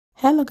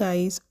Hello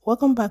guys,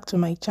 welcome back to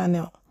my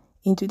channel.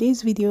 In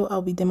today's video,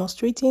 I'll be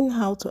demonstrating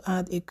how to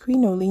add a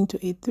crinoline to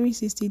a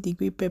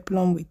 360-degree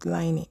peplum with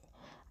lining.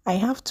 I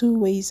have two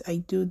ways I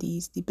do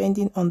this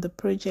depending on the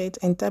project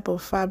and type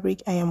of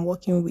fabric I am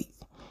working with.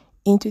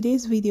 In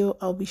today's video,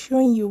 I'll be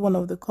showing you one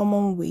of the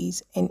common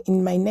ways, and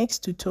in my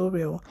next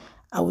tutorial,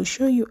 I will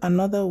show you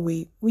another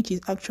way, which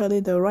is actually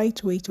the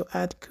right way to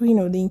add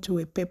crinoline to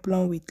a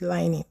peplum with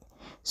lining.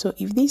 So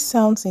if this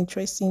sounds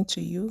interesting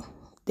to you,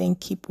 then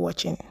keep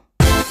watching.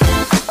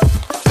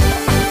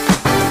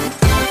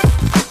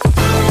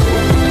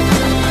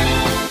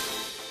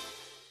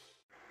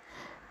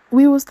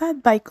 We will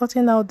start by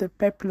cutting out the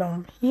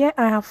peplum. Here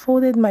I have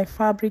folded my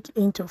fabric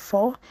into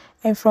 4,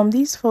 and from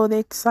this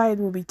folded side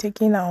we'll be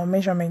taking our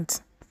measurement.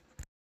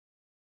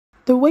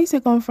 The waist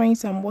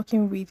circumference I'm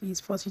working with is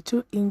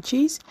 42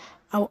 inches.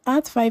 I'll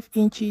add 5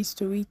 inches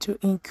to it to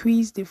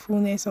increase the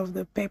fullness of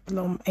the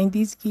peplum, and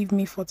this gives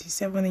me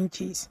 47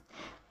 inches.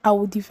 I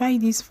will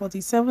divide this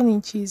 47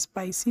 inches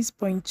by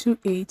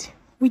 6.28,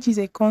 which is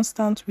a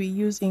constant we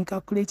use in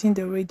calculating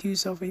the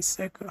radius of a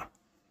circle.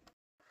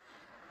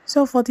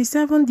 So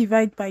 47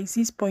 divided by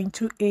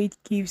 6.28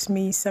 gives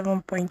me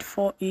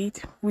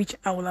 7.48, which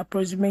I will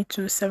approximate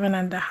to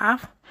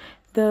 7.5.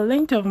 The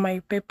length of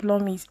my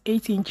peplum is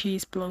 8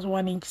 inches plus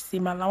 1 inch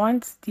seam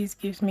allowance. This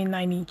gives me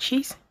 9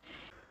 inches.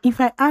 If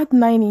I add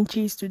 9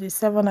 inches to the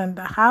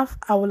 7.5,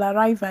 I will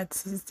arrive at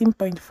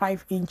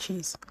 16.5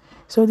 inches.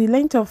 So the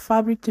length of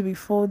fabric to be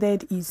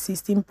folded is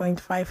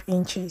 16.5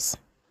 inches.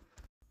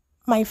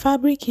 My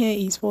fabric here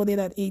is folded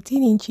at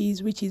 18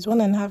 inches, which is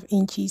 1.5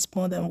 inches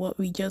more than what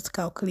we just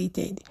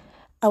calculated.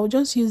 I will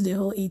just use the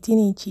whole 18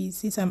 inches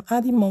since I'm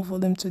adding more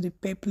volume to the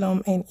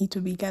peplum and it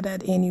will be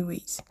gathered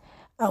anyways.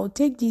 I will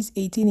take these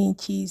 18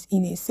 inches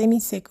in a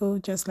semicircle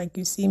just like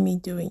you see me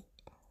doing.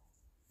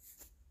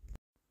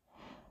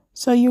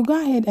 So you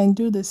go ahead and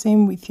do the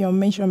same with your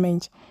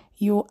measurement.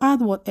 You add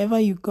whatever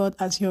you got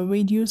as your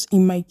radius,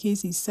 in my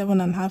case is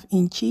 7.5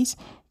 inches,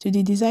 to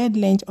the desired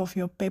length of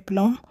your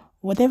peplum.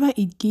 Whatever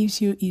it gives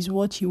you is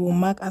what you will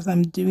mark as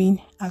I'm doing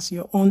as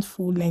your own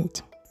full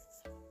length.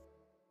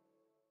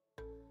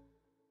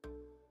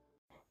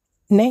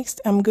 Next,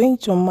 I'm going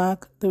to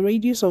mark the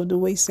radius of the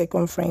waist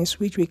circumference,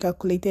 which we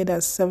calculated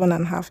as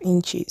 7.5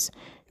 inches.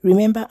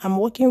 Remember, I'm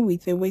working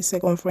with a waist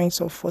circumference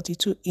of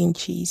 42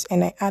 inches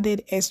and I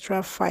added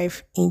extra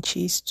 5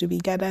 inches to be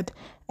gathered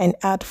and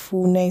add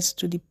fullness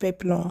to the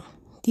peplum.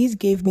 This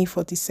gave me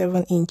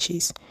 47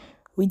 inches.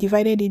 We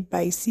divided it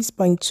by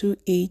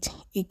 6.28,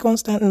 a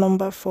constant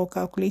number for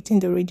calculating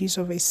the radius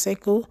of a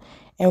circle,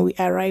 and we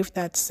arrived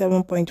at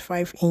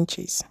 7.5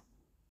 inches.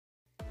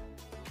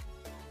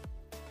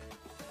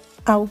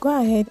 I'll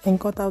go ahead and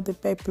cut out the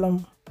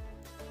peplum.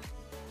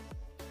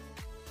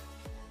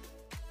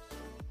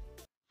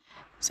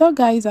 So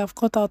guys, I've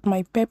cut out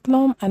my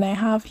peplum and I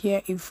have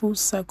here a full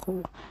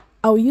circle.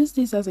 I'll use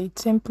this as a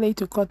template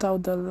to cut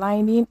out the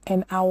lining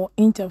and I will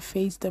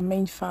interface the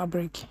main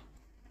fabric.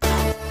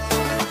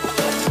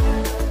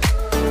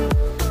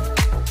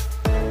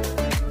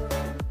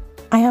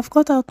 I have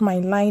cut out my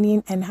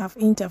lining and have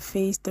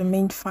interfaced the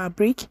main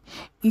fabric.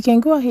 You can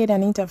go ahead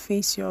and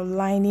interface your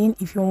lining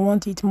if you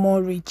want it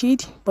more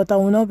rigid, but I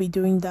will not be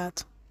doing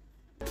that.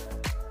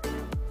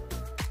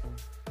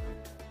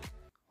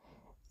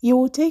 You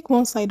will take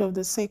one side of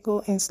the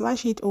circle and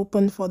slash it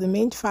open for the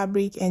main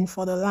fabric and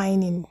for the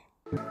lining.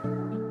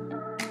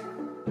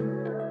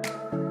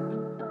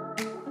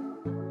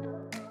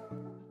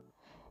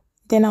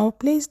 Then I'll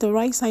place the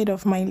right side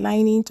of my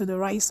lining to the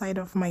right side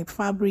of my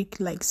fabric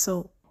like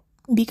so.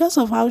 Because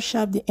of how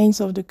sharp the ends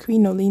of the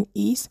crinoline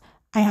is,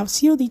 I have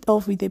sealed it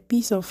off with a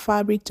piece of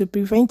fabric to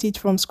prevent it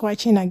from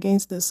scratching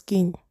against the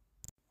skin.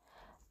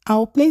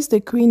 I'll place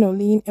the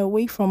crinoline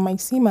away from my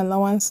seam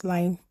allowance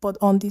line, but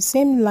on the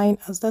same line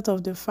as that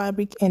of the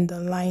fabric and the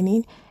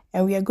lining,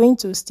 and we are going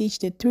to stitch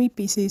the 3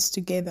 pieces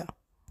together.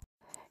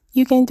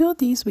 You can do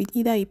this with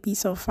either a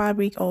piece of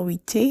fabric or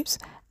with tapes.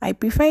 I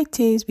prefer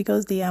tapes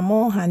because they are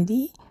more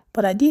handy,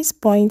 but at this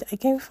point I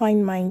can't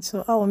find mine,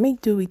 so I will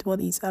make do with what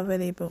is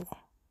available.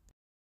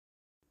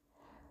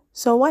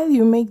 So while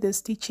you make the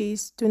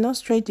stitches, do not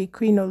stretch the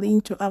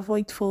crinoline to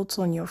avoid folds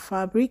on your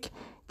fabric,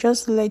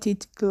 just let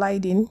it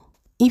glide in.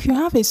 If you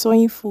have a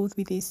sewing foot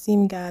with a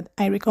seam guard,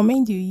 I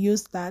recommend you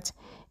use that.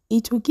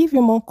 It will give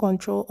you more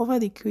control over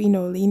the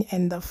crinoline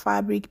and the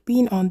fabric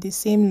being on the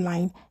same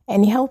line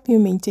and help you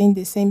maintain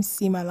the same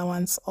seam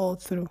allowance all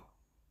through.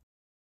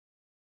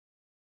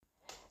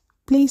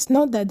 Please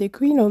note that the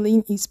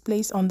crinoline is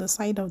placed on the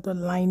side of the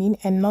lining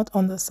and not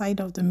on the side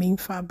of the main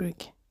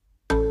fabric.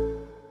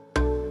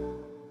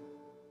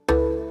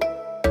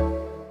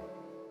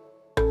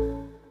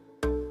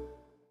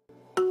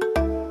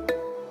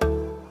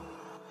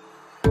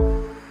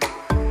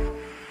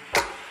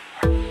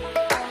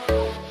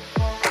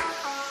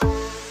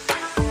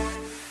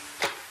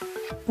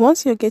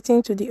 Once you're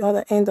getting to the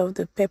other end of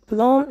the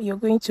peplum, you're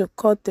going to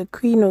cut the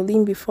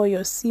crinoline before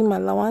your seam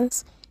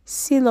allowance,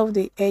 seal off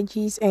the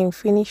edges and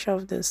finish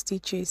off the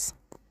stitches.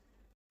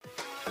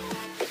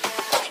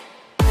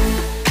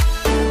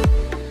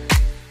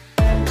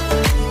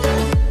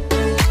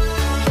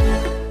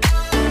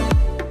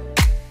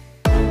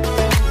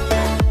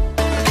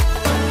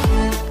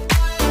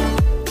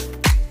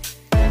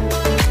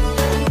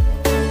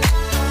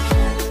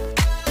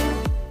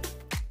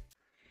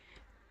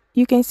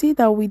 You can see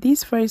that with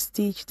this first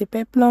stitch, the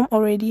peplum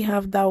already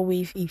have that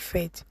wave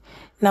effect.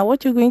 Now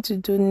what you're going to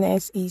do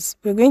next is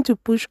we're going to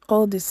push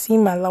all the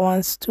seam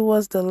allowance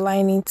towards the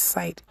lining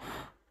side.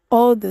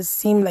 All the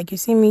seam, like you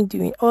see me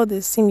doing, all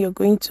the seam, you're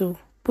going to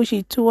push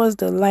it towards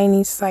the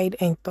lining side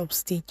and top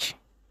stitch.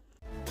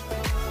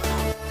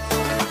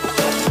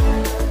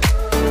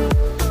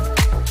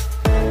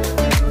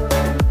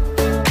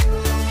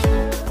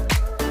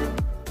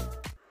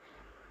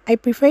 I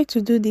prefer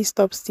to do this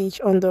top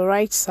stitch on the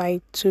right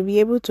side to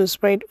be able to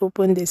spread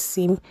open the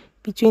seam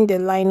between the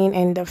lining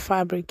and the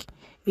fabric.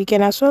 You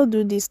can as well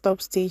do this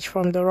top stitch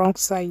from the wrong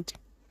side.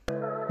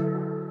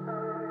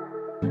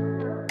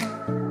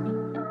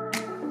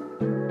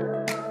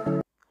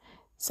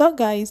 So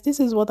guys,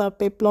 this is what our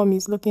peplum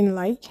is looking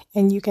like,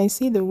 and you can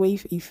see the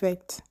wave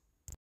effect.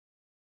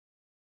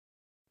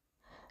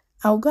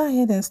 I'll go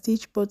ahead and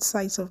stitch both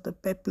sides of the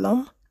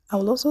peplum. I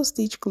will also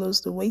stitch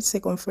close the waist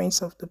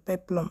circumference of the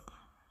peplum.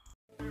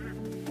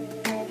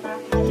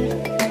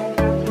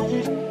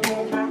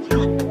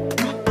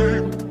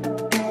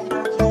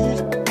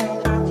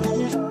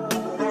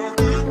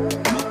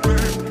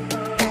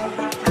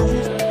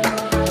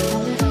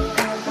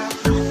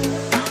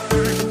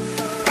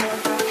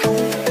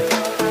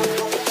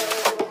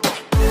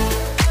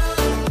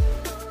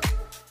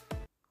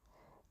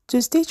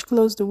 To stitch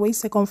close the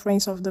waist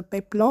circumference of the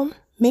peplum,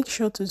 make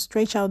sure to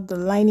stretch out the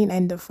lining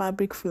and the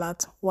fabric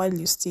flat while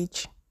you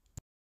stitch.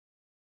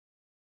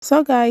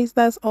 So guys,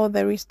 that's all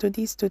there is to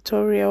this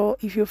tutorial.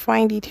 If you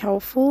find it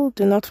helpful,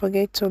 do not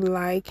forget to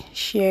like,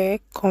 share,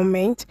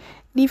 comment,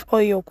 leave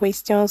all your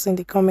questions in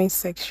the comment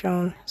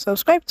section.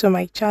 Subscribe to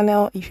my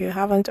channel if you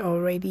haven't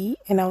already,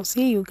 and I'll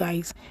see you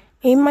guys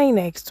in my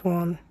next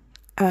one.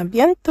 A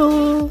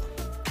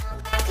bientôt!